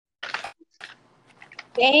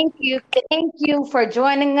Thank you. Thank you for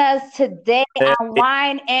joining us today on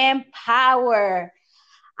Wine and Power.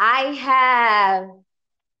 I have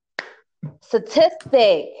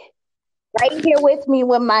Statistic right here with me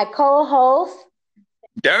with my co-host.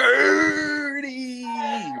 Dirty.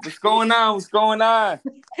 What's going on? What's going on?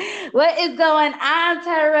 What is going on,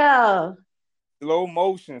 Tyrell? Slow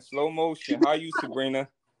motion, slow motion. How are you, Sabrina?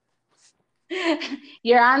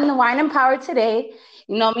 You're on the Wine and Power today.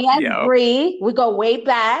 You know me as Yep. Bree. We go way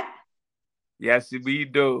back. Yes, we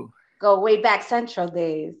do. Go way back Central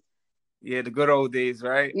days. Yeah, the good old days,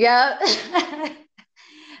 right? Yep.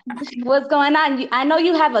 What's going on? I know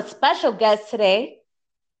you have a special guest today.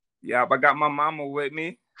 Yep, I got my mama with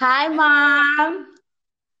me. Hi, Mom.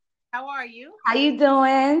 How are you? How you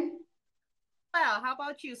doing? Well, how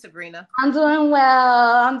about you, Sabrina? I'm doing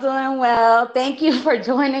well. I'm doing well. Thank you for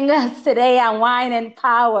joining us today on Wine and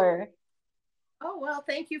Power. Oh, well,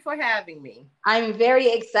 thank you for having me. I'm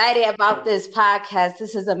very excited about this podcast.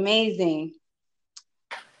 This is amazing.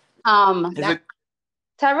 Tyrell.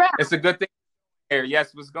 It's a good thing here.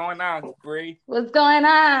 Yes, what's going on, Bree? What's going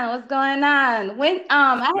on? What's going on?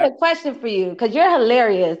 I had a question for you because you're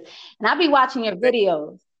hilarious, and I'll be watching your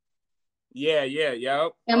videos. Yeah,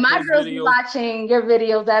 yep. And my girls be watching your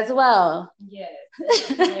videos as well. Yes.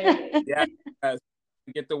 Yes.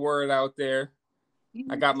 Get the word out there.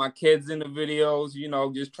 I got my kids in the videos,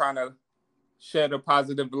 just trying to shed a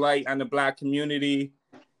positive light on the Black community.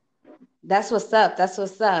 That's what's up. That's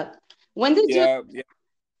what's up. When did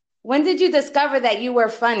you discover that you were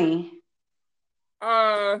funny?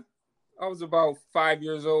 I was about 5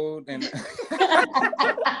 years old, and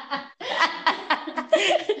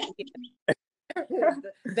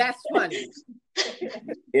that's funny.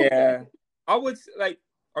 Yeah, I would like.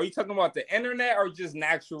 Are you talking about the internet or just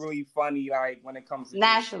naturally funny? Like when it comes to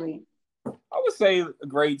naturally, I would say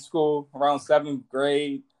grade school, around 7th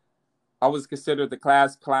grade. I was considered the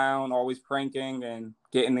class clown, always pranking and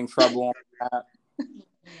getting in trouble on that.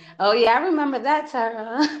 Oh yeah, I remember that,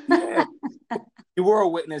 Tara. Yeah. You were a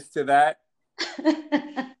witness to that.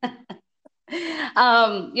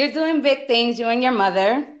 You're doing big things, you and your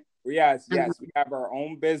mother. Yes. We have our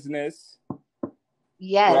own business.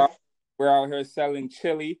 Yes. We're out here selling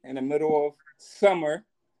chili in the middle of summer,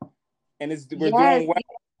 and we're doing well.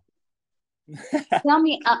 Tell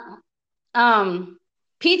me,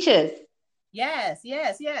 Peaches. Yes.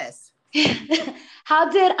 How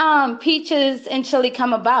did Peaches and chili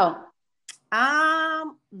come about?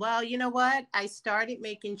 Well, you know what? I started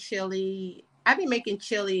making chili. I've been making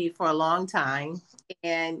chili for a long time.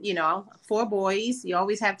 And, 4 boys, you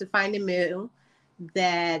always have to find a meal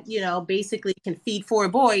that, basically can feed 4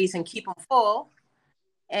 boys and keep them full.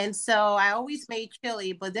 And so I always made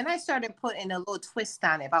chili, but then I started putting a little twist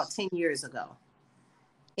on it about 10 years ago.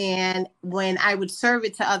 And when I would serve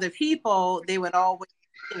it to other people, they would always,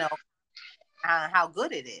 how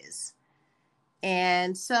good it is.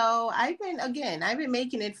 And so I've been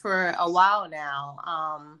making it for a while now.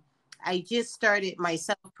 I just started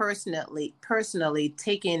myself personally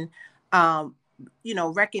taking,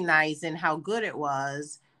 recognizing how good it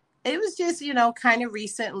was. It was just, kind of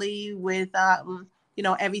recently with,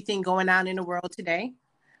 everything going on in the world today,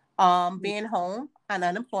 being home on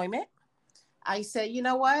unemployment. I said, you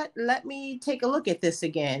know what? Let me take a look at this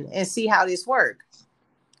again and see how this works.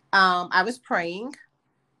 I was praying.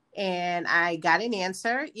 And I got an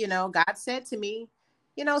answer. God said to me,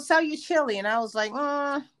 sell your chili. And I was like,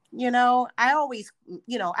 I always,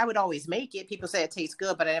 I would always make it. People say it tastes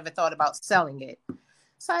good, but I never thought about selling it.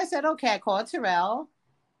 So I said, okay, I called Terrell,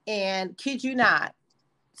 and kid you not,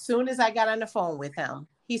 soon as I got on the phone with him,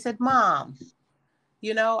 he said, Mom,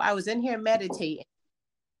 I was in here meditating,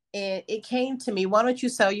 and it came to me, why don't you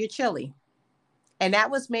sell your chili? And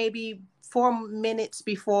that was maybe 4 minutes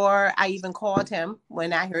before I even called him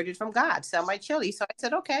when I heard it from God, sell my chili. So I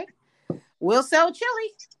said, okay, we'll sell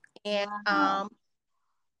chili. And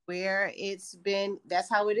where it's been, that's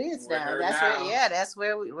how it is now. That's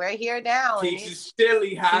where we're here now. Peaches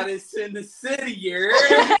chili, hottest in the city,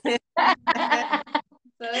 yeah.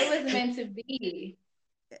 So it was meant to be.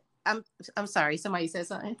 I'm sorry, somebody said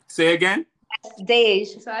something. Say again.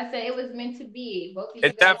 Dej. So I said it was meant to be. Both of you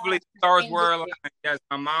it definitely stars were aligned. Yes,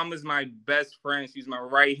 my mom is my best friend. She's my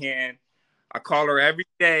right hand. I call her every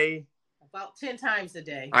day. About 10 times a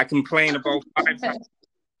day. I complain about 5 times,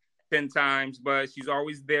 10 times, but she's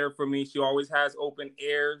always there for me. She always has open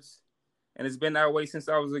ears, and it's been that way since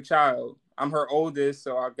I was a child. I'm her oldest,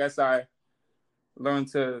 so I guess I learned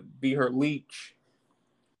to be her leech.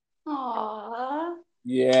 Aww.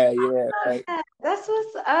 Yeah. That's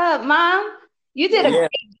what's up, Mom. You did a great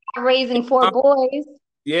job raising 4 boys.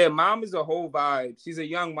 Yeah, mom is a whole vibe. She's a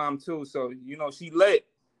young mom too, so you know she lit.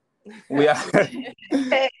 We are.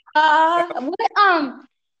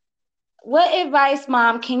 What advice,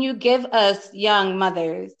 Mom, can you give us young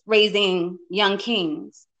mothers raising young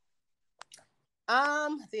kings?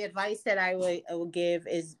 The advice that I would give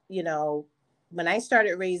is, when I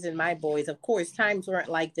started raising my boys, of course, times weren't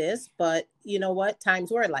like this, but you know what?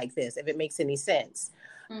 Times were like this, if it makes any sense.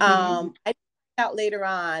 Mm-hmm. I found out later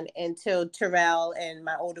on until Terrell and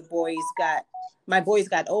my boys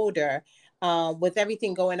got older, with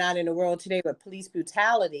everything going on in the world today with police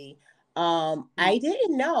brutality. I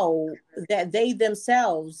didn't know that they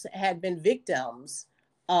themselves had been victims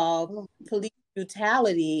of police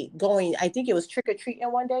brutality going. I think it was trick or treating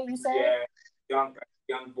one day. You said, Yeah,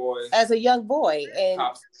 young boy. As a young boy,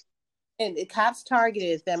 Cops. and the cops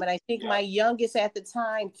targeted them. And I think my youngest at the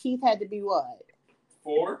time, Keith, had to be what,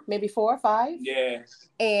 4, maybe 4 or 5. Yeah.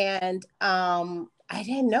 And I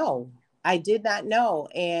didn't know. I did not know.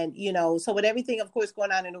 And so with everything, of course,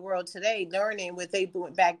 going on in the world today, learning what they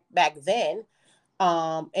doing back then,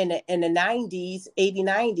 in the 90s, 80,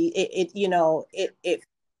 90, it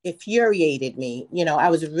infuriated me. I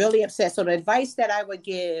was really upset. So the advice that I would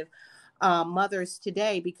give mothers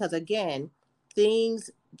today, because again,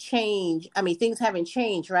 things change. I mean, things haven't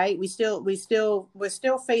changed, right? We're still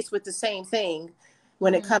faced with the same thing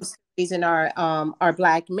when it comes to raising our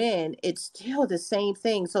Black men. It's still the same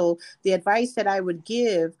thing. So the advice that I would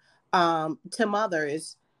give to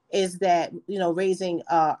mothers is that, raising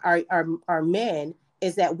our men,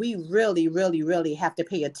 is that we really, really, really have to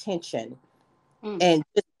pay attention. And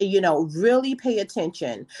really pay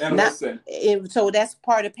attention and listen. So that's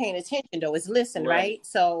part of paying attention, though, is listen, right?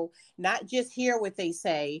 So not just hear what they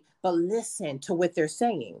say, but listen to what they're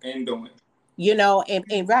saying and doing.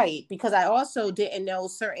 And right, because I also didn't know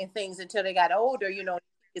certain things until they got older.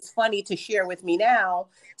 It's funny to share with me now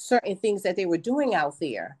certain things that they were doing out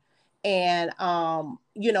there, and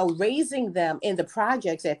raising them in the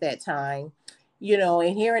projects at that time,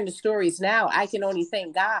 and hearing the stories now, I can only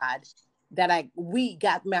thank God that we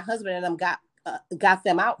got, my husband and them got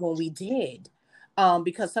them out when we did,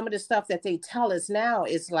 because some of the stuff that they tell us now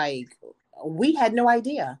is like, we had no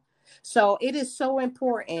idea. So it is so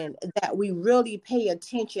important that we really pay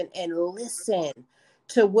attention and listen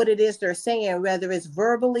to what it is they're saying, whether it's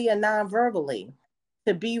verbally or non-verbally,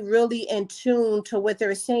 to be really in tune to what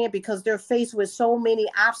they're saying, because they're faced with so many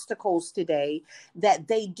obstacles today that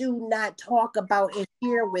they do not talk about and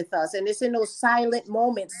share with us. And it's in those silent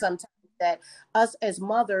moments sometimes that us as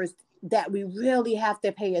mothers, that we really have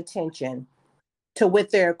to pay attention to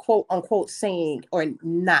what they're quote unquote saying or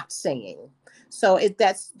not saying. So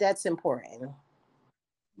that's important.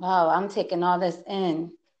 Wow, I'm taking all this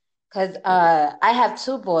in because I have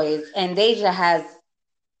 2 boys and Deja has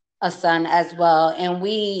a son as well. And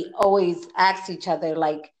we always ask each other,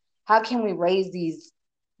 like, how can we raise these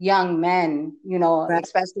young men, Right.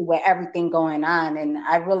 especially with everything going on? And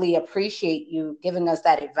I really appreciate you giving us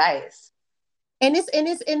that advice. And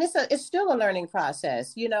it's still a learning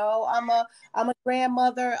process. I'm a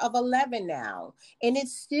grandmother of 11 now, and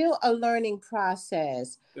it's still a learning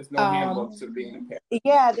process. There's no handbook to being a parent.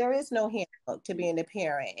 Yeah, there is no handbook to being a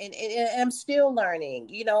parent, and I'm still learning.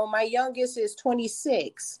 My youngest is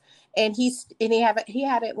 26, and he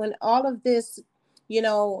had it when all of this, you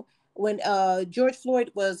know, when George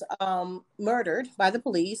Floyd was murdered by the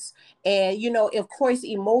police, and of course,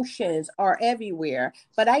 emotions are everywhere.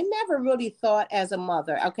 But I never really thought as a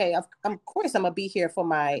mother, okay, of course I'm gonna be here for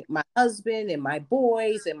my husband and my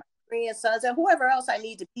boys and my grandsons and whoever else I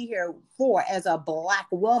need to be here for as a Black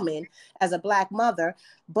woman, as a Black mother.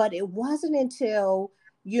 But it wasn't until,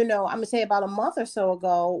 I'm gonna say about a month or so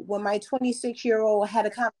ago, when my 26-year-old had a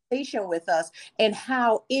conversation with us, and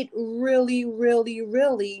how it really, really,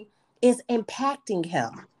 really is impacting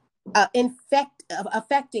him,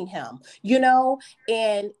 affecting him,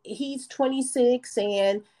 and he's 26,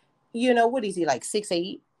 and what is he, like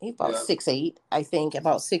 6'8"? He's about 6'8", I think,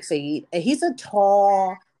 about 6'8". And he's a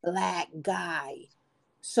tall Black guy.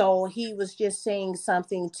 So he was just saying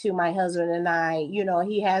something to my husband and I.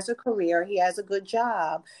 He has a career, he has a good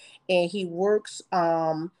job, and he works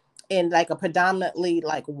in like a predominantly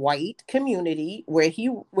like white community where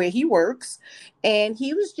he works. And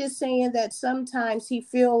he was just saying that sometimes he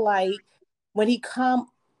feel like when he come,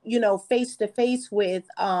 face to face with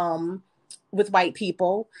white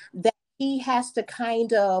people, that he has to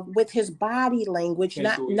kind of, with his body language,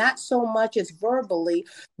 not so much as verbally,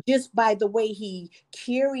 just by the way he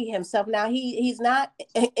carry himself. Now he's not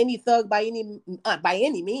any thug by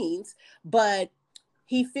any means, but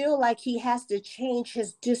he feel like he has to change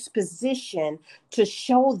his disposition to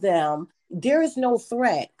show them there is no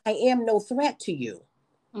threat. I am no threat to you.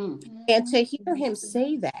 Mm. And to hear him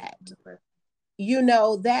say that,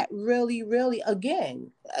 that really, really, again,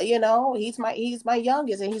 he's my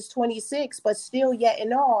youngest and he's 26, but still, yet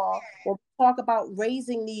in all, when we talk about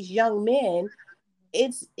raising these young men,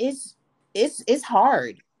 it's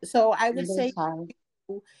hard. So I would It say, is hard.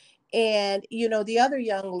 and the other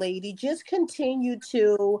young lady, just continue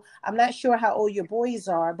to, I'm not sure how old your boys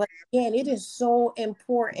are, but again, it is so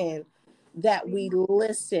important that we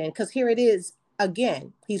listen, because here it is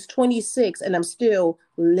again, he's 26 and I'm still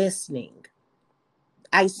listening.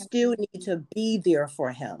 I still need to be there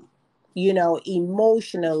for him,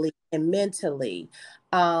 emotionally and mentally.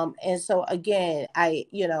 And so again, I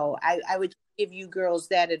would give you girls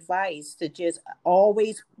that advice to just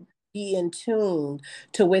always be in tune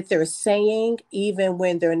to what they're saying, even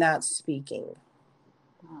when they're not speaking.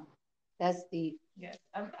 Wow. That's deep. Yes,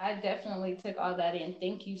 I definitely took all that in.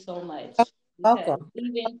 Thank you so much. Oh, Because welcome.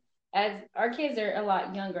 even as our kids are a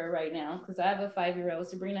lot younger right now, because I have a 5-year-old,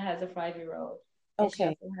 Sabrina has a 5-year-old, and she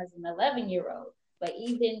Okay. also has an 11-year-old. But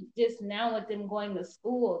even just now with them going to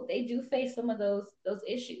school, they do face some of those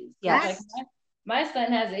issues. Because like Yes. my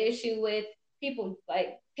son has an issue with people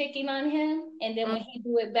like picking on him, and then Mm, when he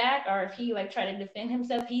do it back, or if he like try to defend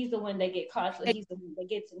himself, he's the one that get caught, so he's the one that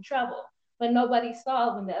gets in trouble. But nobody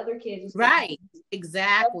saw when the other kids was picking right. on him. So he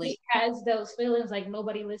Exactly. has those feelings like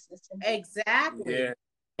nobody listens to me. Exactly. Yeah.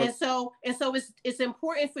 And so it's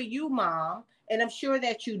important for you, mom, and I'm sure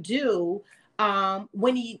that you do.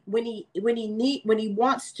 When he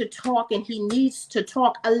wants to talk and he needs to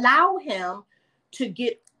talk, allow him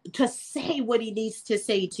to say what he needs to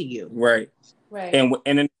say to you. Right. Right. And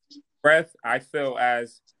in breath, I feel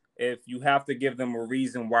as if you have to give them a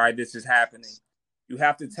reason why this is happening. You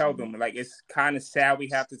have to tell them, like, it's kind of sad we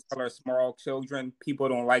have to tell our small children people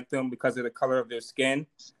don't like them because of the color of their skin,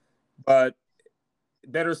 but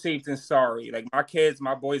better safe than sorry. Like my kids,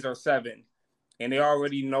 my boys are 7, and they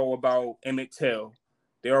already know about Emmett Till.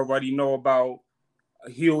 They already know about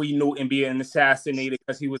Huey Newton being assassinated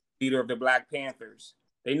because he was the leader of the Black Panthers.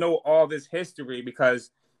 They know all this history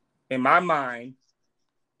because, in my mind,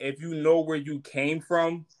 if you know where you came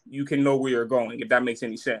from, you can know where you're going, if that makes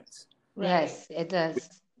any sense. Right. Yes, it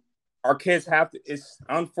does. Our kids have to, it's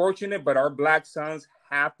unfortunate, but our Black sons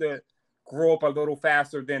have to grow up a little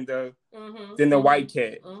faster than the white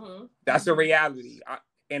kid. That's a reality.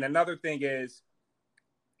 And another thing is,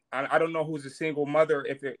 I don't know who's a single mother,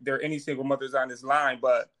 if there are any single mothers on this line,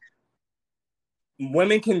 but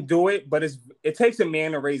women can do it, but it takes a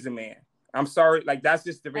man to raise a man. I'm sorry, like that's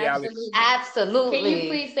just the reality. Absolutely. Absolutely. Can you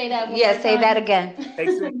please say that one Yeah, more say that time? again. It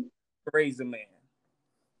takes a man to raise a man.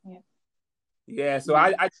 Yeah. Yeah, so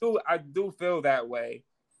I do feel that way.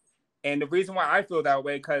 And the reason why I feel that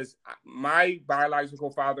way, because my biological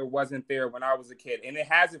father wasn't there when I was a kid. And it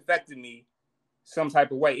has affected me some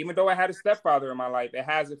type of way. Even though I had a stepfather in my life, it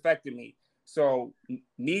has affected me. So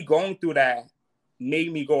me going through that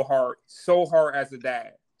made me go hard, so hard as a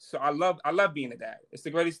dad. So I love being a dad. It's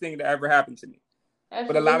the greatest thing that ever happened to me.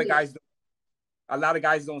 But Absolutely. a lot of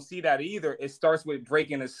guys don't see that either. It starts with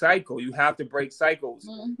breaking a cycle. You have to break cycles.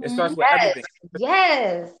 It starts with Yes. everything.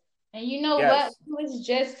 Yes. And you know what? Yes. We was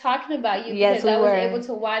just talking about you Yes, because we I was were. able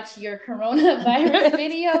to watch your coronavirus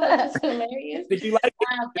video, which is hilarious. Did you like it?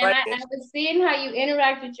 Did you And like I it? was seeing how you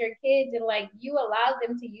interact with your kids and like you allow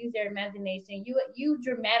them to use their imagination. You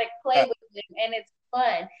dramatic play Yeah. with them and it's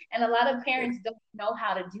fun. And a lot of parents don't know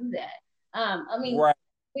how to do that. I mean, Right.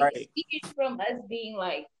 Right. speaking from us being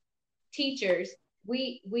like teachers,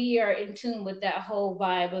 we are in tune with that whole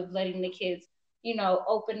vibe of letting the kids,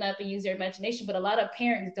 open up and use their imagination. But a lot of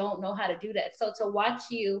parents don't know how to do that. So to watch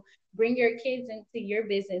you bring your kids into your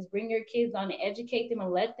business, bring your kids on and educate them and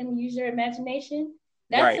let them use their imagination,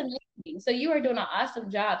 that's Right. amazing. So you are doing an awesome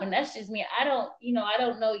job. And that's just me. I don't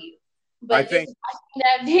know you. I But just think watching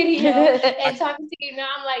that video I and talking to you now,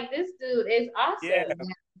 I'm like, this dude is yeah, awesome.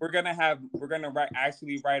 we're gonna write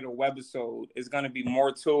a webisode. It's gonna be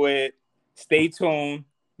more to it. Stay tuned.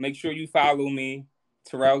 Make sure you follow me,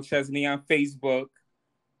 Terrell Chesney on Facebook,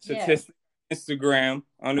 Yeah. statistic Instagram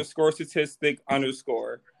 _statistic_.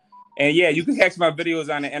 And yeah, you can catch my videos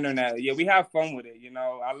on the internet. Yeah, we have fun with it.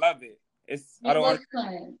 I love it. I It don't was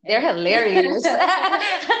understand. fun. They're hilarious.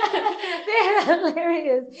 They're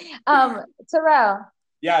hilarious. Terrell,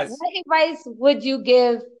 Yes, what advice would you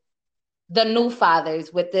give the new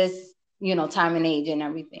fathers with this, time and age and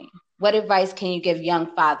everything? What advice can you give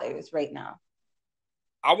young fathers right now?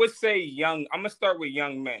 I would say young. I'm gonna start with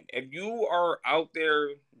young men. If you are out there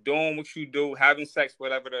doing what you do, having sex,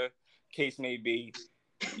 whatever the case may be,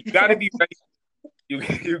 you got to be ready. You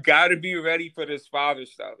you got to be ready for this father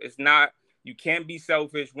stuff. It's not You can't be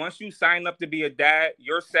selfish. Once you sign up to be a dad,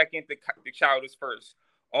 you're second, the child is first.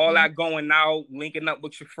 All that going out, linking up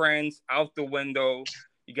with your friends, out the window.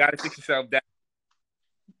 You got to sit yourself down.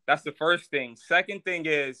 That's the first thing. Second thing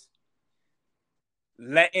is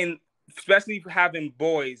letting, especially for having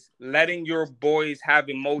boys, letting your boys have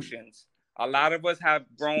emotions. A lot of us have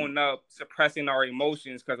grown up suppressing our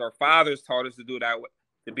emotions because our fathers taught us to do that,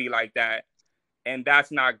 to be like that. And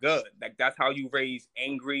that's not good. Like, that's how you raise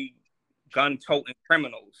angry, gun-toting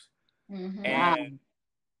criminals. Mm-hmm. And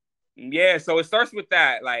yeah, so it starts with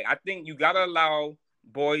that. Like, I think you got to allow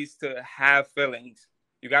boys to have feelings.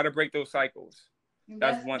 You got to break those cycles.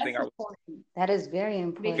 That's one thing I would. That is very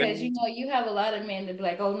important. Because, you know, you have a lot of men that be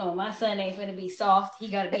like, oh, no, my son ain't going to be soft. He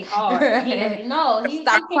got to be hard. No, he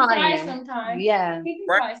can cry sometimes. Yeah. He can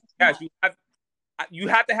cry sometimes. Yes, you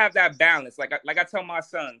have to have that balance. Like I tell my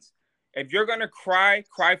sons, if you're going to cry,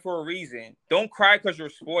 cry for a reason. Don't cry because you're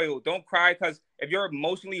spoiled. Don't cry because if you're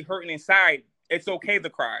emotionally hurting inside, it's okay to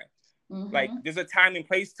cry. Mm-hmm. Like, there's a time and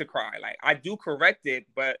place to cry. Like, I do correct it,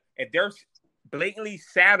 but if they're blatantly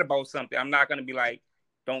sad about something, I'm not going to be like,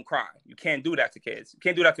 don't cry. You can't do that to kids. You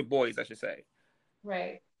can't do that to boys, I should say.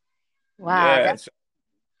 Right. Wow. Yeah,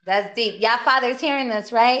 that's deep. Y'all fathers hearing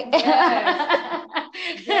this, right? Yes.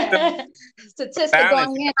 Yes. Statistic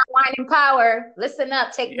going in on Wine and Power. Listen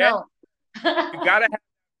up. Take note. You got to have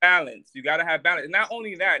balance. You got to have balance. Not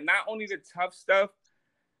only that, not only the tough stuff,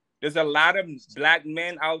 there's a lot of black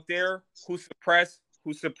men out there who suppress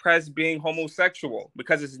being homosexual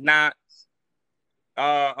because it's not,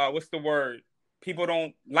 what's the word? People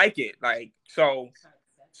don't like it. Like, so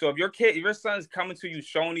if your son's coming to you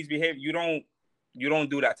showing these behavior, you don't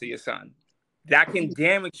do that to your son. That can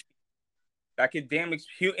damage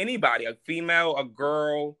anybody, a female, a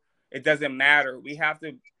girl. It doesn't matter. We have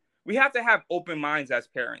to have open minds as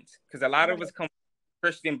parents, because a lot of us come from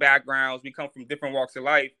Christian backgrounds. We come from different walks of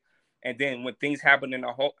life. And then when things happen in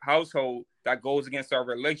a household that goes against our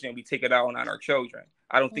religion, we take it out on our children.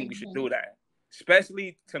 I don't think we should do that.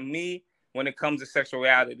 Especially, to me, when it comes to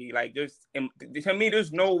sexuality. Like, to me,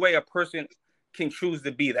 there's no way a person can choose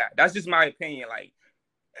to be that. That's just my opinion. Like,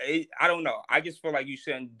 I don't know. I just feel like you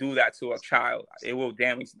shouldn't do that to a child. It will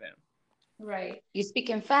damage them. Right. You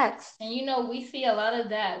speaking facts. And, you know, we see a lot of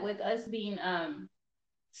that with us being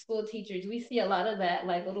school teachers. We see a lot of that,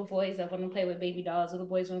 like little boys that want to play with baby dolls, little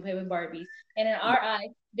boys want to play with Barbies. And in our eyes,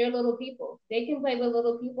 they're little people. They can play with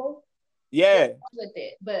little people. Yeah. With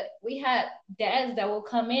it. But we had dads that will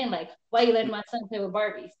come in like, why you letting my son play with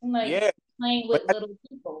Barbies? I'm like, playing with little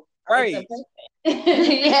people. Right.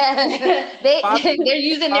 Yeah. They're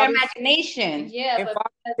using their imagination. Yeah. And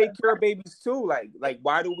fathers take care of babies too. Like,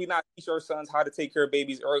 why do we not teach our sons how to take care of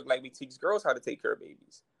babies, or like we teach girls how to take care of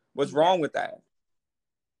babies? What's wrong with that?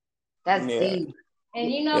 That's deep. And,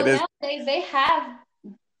 you know, nowadays they have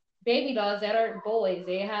baby dolls that are boys.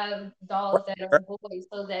 They have dolls that are boys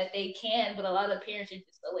so that they can, but a lot of parents are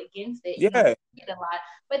just so against it. Yeah. You know, a lot.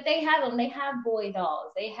 But they have them. They have boy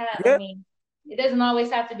dolls. They have, I mean, it doesn't always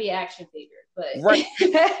have to be action figures, but,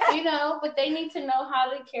 you know, but they need to know how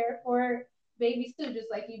to care for babies too, just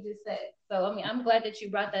like you just said. So, I mean, I'm glad that you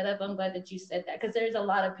brought that up. I'm glad that you said that, because there's a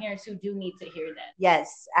lot of parents who do need to hear that.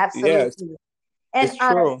 Yes, absolutely. Yes, and, it's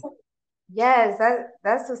true. Yes,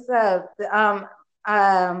 that's what's up.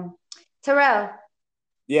 Terrell.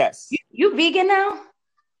 Yes. You vegan now?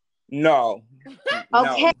 No.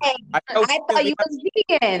 Okay. I thought you was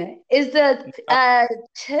vegan. Is the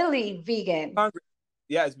chili vegan?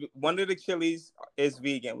 Yes, one of the chilies is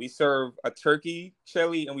vegan. We serve a turkey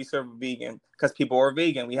chili and we serve a vegan because people are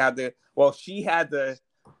vegan. She had to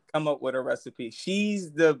come up with a recipe.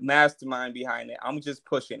 She's the mastermind behind it. I'm just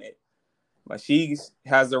pushing it. But she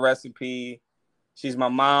has the recipe. She's my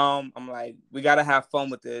mom. I'm like, we got to have fun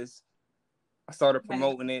with this. I started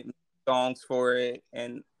promoting it, songs for it,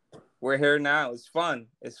 and we're here now. It's fun.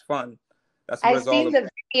 It's fun. That's what it's all about. I seen the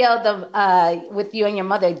video with you and your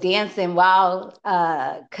mother dancing while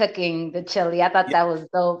cooking the chili. I thought that was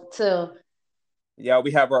dope too. Yeah,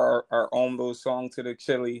 we have our own little song to the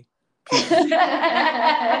chili.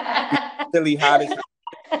 Chili hottest.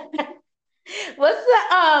 What's the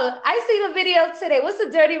I seen a video today. What's the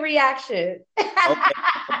dirty reaction? Okay.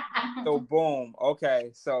 So boom.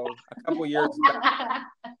 Okay. So a couple years back.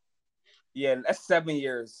 Yeah, that's 7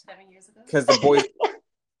 years. 7 years ago. Because the boys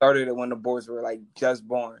started it when the boys were like just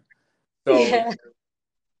born. So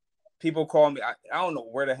people call me. I don't know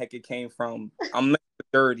where the heck it came from. I'm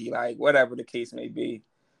dirty, like whatever the case may be.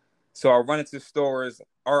 So I'll run into stores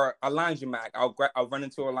or a laundromat. I'll run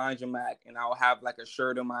into a laundromat and I'll have like a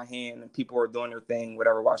shirt in my hand and people are doing their thing,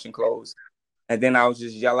 whatever, washing clothes. And then I'll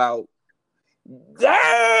just yell out,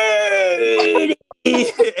 Dang!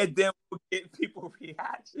 And then we'll get people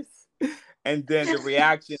reactions, and then the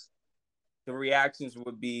reactions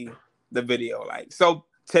would be the video. Like, so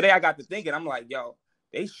today I got to thinking, I'm like, yo,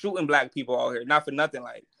 they shooting black people out here, not for nothing.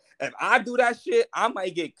 Like, if I do that shit, I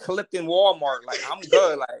might get clipped in Walmart. Like, I'm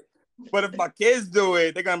good. Like, but if my kids do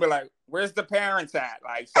it, they're gonna be like, where's the parents at?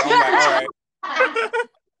 Like, so I'm like, all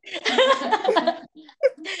right.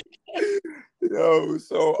 Yo,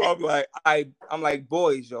 so I'm like,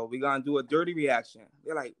 boys, yo, we gonna do a dirty reaction.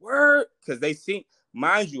 They're like, word, because they see,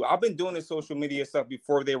 mind you, I've been doing this social media stuff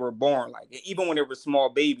before they were born, like even when they were small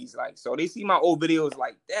babies, like, so they see my old videos,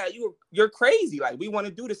 like, Dad, you're crazy, like we want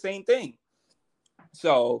to do the same thing.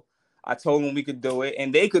 So I told them we could do it,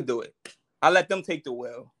 and they could do it. I let them take the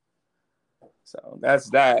wheel. So that's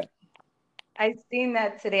that. I seen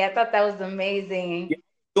that today. I thought that was amazing. Yeah,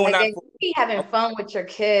 doing like, that for, be having fun with your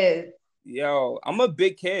kids. Yo, I'm a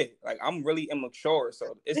big kid. Like, I'm really immature,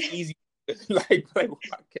 so it's easy to like play with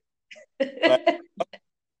my kids.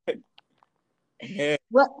 Like, yeah.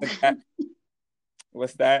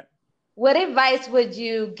 What's that? What advice would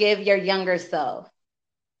you give your younger self?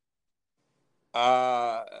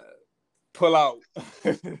 Pull out.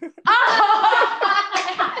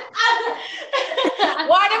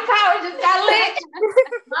 Water power just got lit.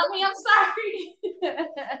 Mommy, I'm sorry.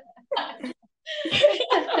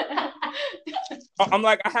 I'm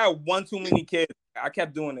like, I had one too many kids. I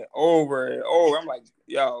kept doing it over and over. I'm like,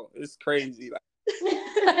 yo, it's crazy. Like,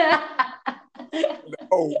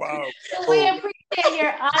 oh wow. We appreciate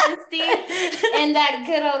your honesty and that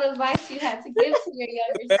good old advice you had to give to your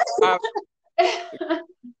younger self.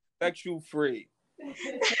 Sexual free.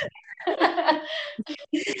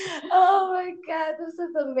 Oh my God, this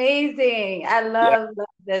is amazing. I love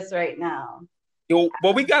this right now. Yo,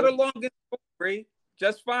 but we got along in school, Free.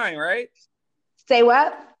 Just fine, right? Say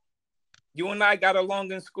what? You and I got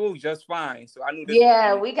along in school just fine. So I knew this.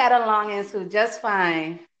 Yeah, we got along in school just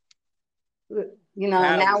fine. You know,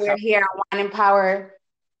 now we're here. I want to empower.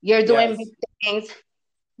 You're doing big things.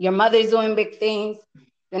 Your mother's doing big things.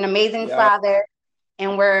 You're an amazing father.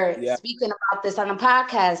 And we're speaking about this on a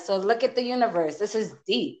podcast. So look at the universe. This is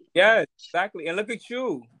deep. Yeah, exactly. And look at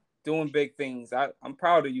you doing big things. I'm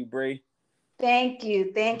proud of you, Bree. Thank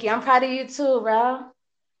you. Thank you. I'm proud of you too, bro.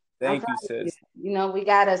 Thank you, sis. You know, we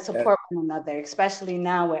got to support one another, especially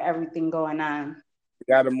now with everything going on. We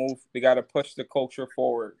got to move. We got to push the culture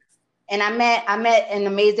forward. And I met an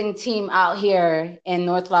amazing team out here in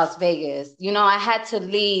North Las Vegas. You know, I had to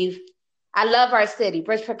leave. I love our city,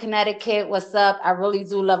 Bridgeport, Connecticut. What's up? I really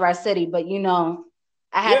do love our city, but you know,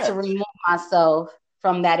 I had to remove myself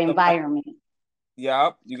from that environment.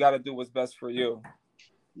 Yeah, you got to do what's best for you.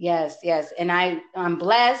 Yes, yes. And I'm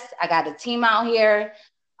blessed. I got a team out here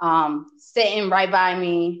sitting right by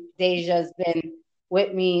me. Deja's been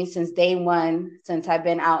with me since day one, since I've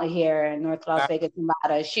been out here in North Las Vegas,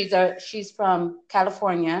 Nevada. She's from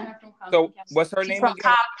California. So what's her name from again?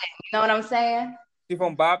 Compton, you know what I'm saying? She's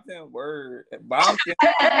from Boston. Word. Boston.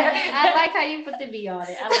 I like how you put the V on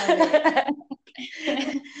it. I love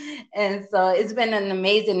it. And so it's been an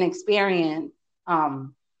amazing experience.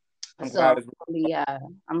 I'm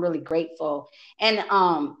really grateful. And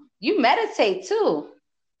you meditate too.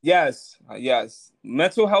 Yes.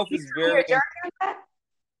 Mental health is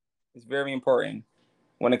very important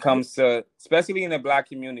when it comes to, especially in the Black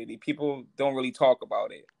community. People don't really talk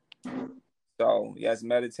about it. So yes,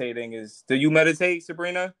 meditating is. Do you meditate,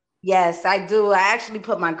 Sabrina? Yes, I do. I actually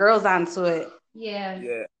put my girls onto it. Yeah.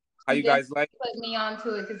 How you guys like? Put me onto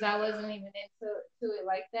it because I wasn't even into it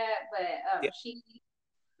like that. But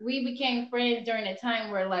we became friends during a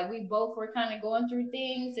time where like we both were kind of going through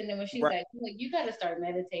things, and then when she's like, you got to start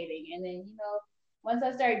meditating, and then once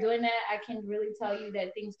I started doing that, I can really tell you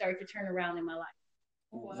that things start to turn around in my life.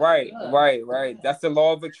 Right. That's the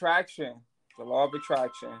law of attraction. The law of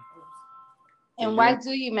attraction. And why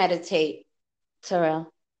do you meditate,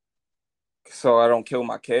 Terrell? So I don't kill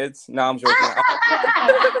my kids. No, I'm joking.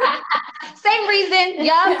 Same reason.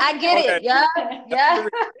 Yeah, I get it. Yeah.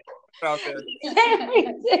 Same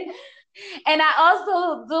reason. And I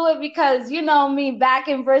also do it because, you know me, back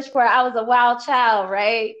in Bridgeport, I was a wild child,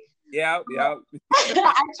 right? Yeah.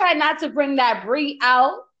 I try not to bring that Bree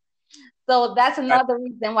out. So that's another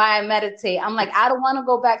reason why I meditate. I'm like, I don't want to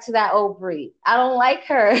go back to that old Bree. I don't like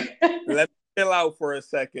her. Let me chill out for a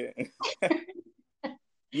second.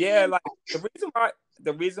 Yeah, like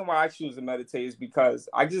the reason why I choose to meditate is because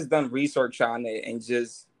I just done research on it and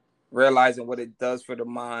just realizing what it does for the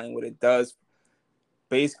mind, what it does,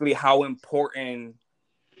 basically how important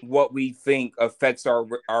what we think affects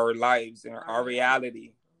our lives and our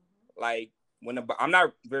reality. Like I'm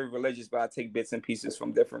not very religious, but I take bits and pieces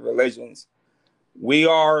from different religions. We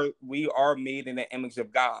are made in the image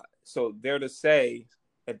of God. So they're to say,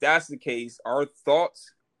 if that's the case, our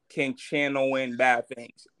thoughts can channel in bad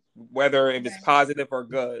things, whether if it's positive or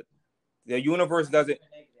good. The universe doesn't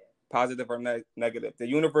positive or negative. The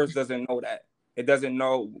universe doesn't know that. It doesn't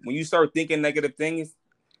know when you start thinking negative things,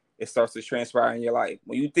 it starts to transpire in your life.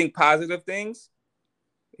 When you think positive things,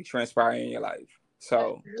 it transpire in your life.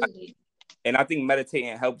 So, and I think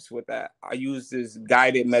meditating helps with that. I use this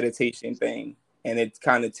guided meditation thing, and it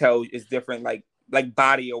kind of tells it's different, like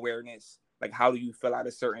body awareness. Like how do you feel at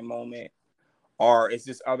a certain moment? Or it's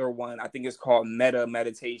this other one. I think it's called meta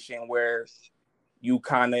meditation, where you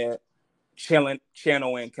kind of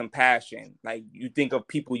channel in compassion. Like you think of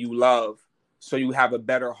people you love, so you have a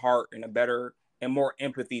better heart and a better and more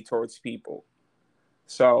empathy towards people.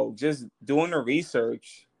 So just doing the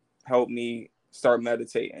research helped me start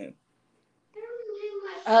meditating.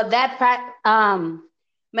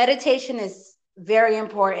 Meditation is very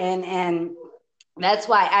important, and that's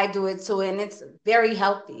why I do it too, and it's very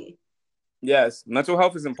healthy. Yes, mental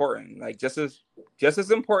health is important. Like just as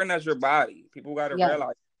important as your body. People got to Yes.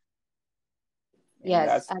 realize. And Yes,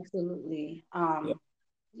 that's absolutely. yeah.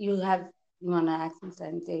 You want to ask me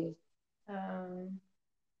something?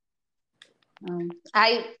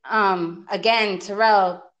 Again,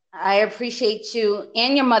 Terrell, I appreciate you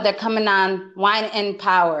and your mother coming on Wine and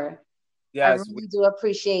Power. I Yes, really do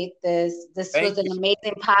appreciate this. This was thank an you.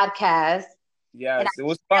 amazing podcast, and Yes, it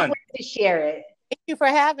was I can't fun. wait to share it. Thank you for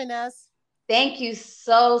having us. Thank you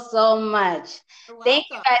so much. You're Thank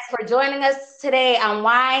you welcome. guys for joining us today on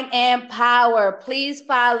Wine and Power. Please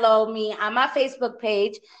follow me on my Facebook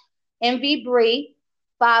page, MV Bree.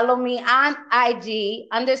 Follow me on IG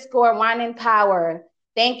 _Wine and Power.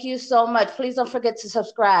 Thank you so much. Please don't forget to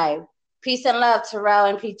subscribe. Peace and love, Terrell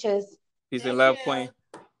and Peaches. Peace and Thank love, you. Queen.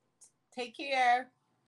 Take care.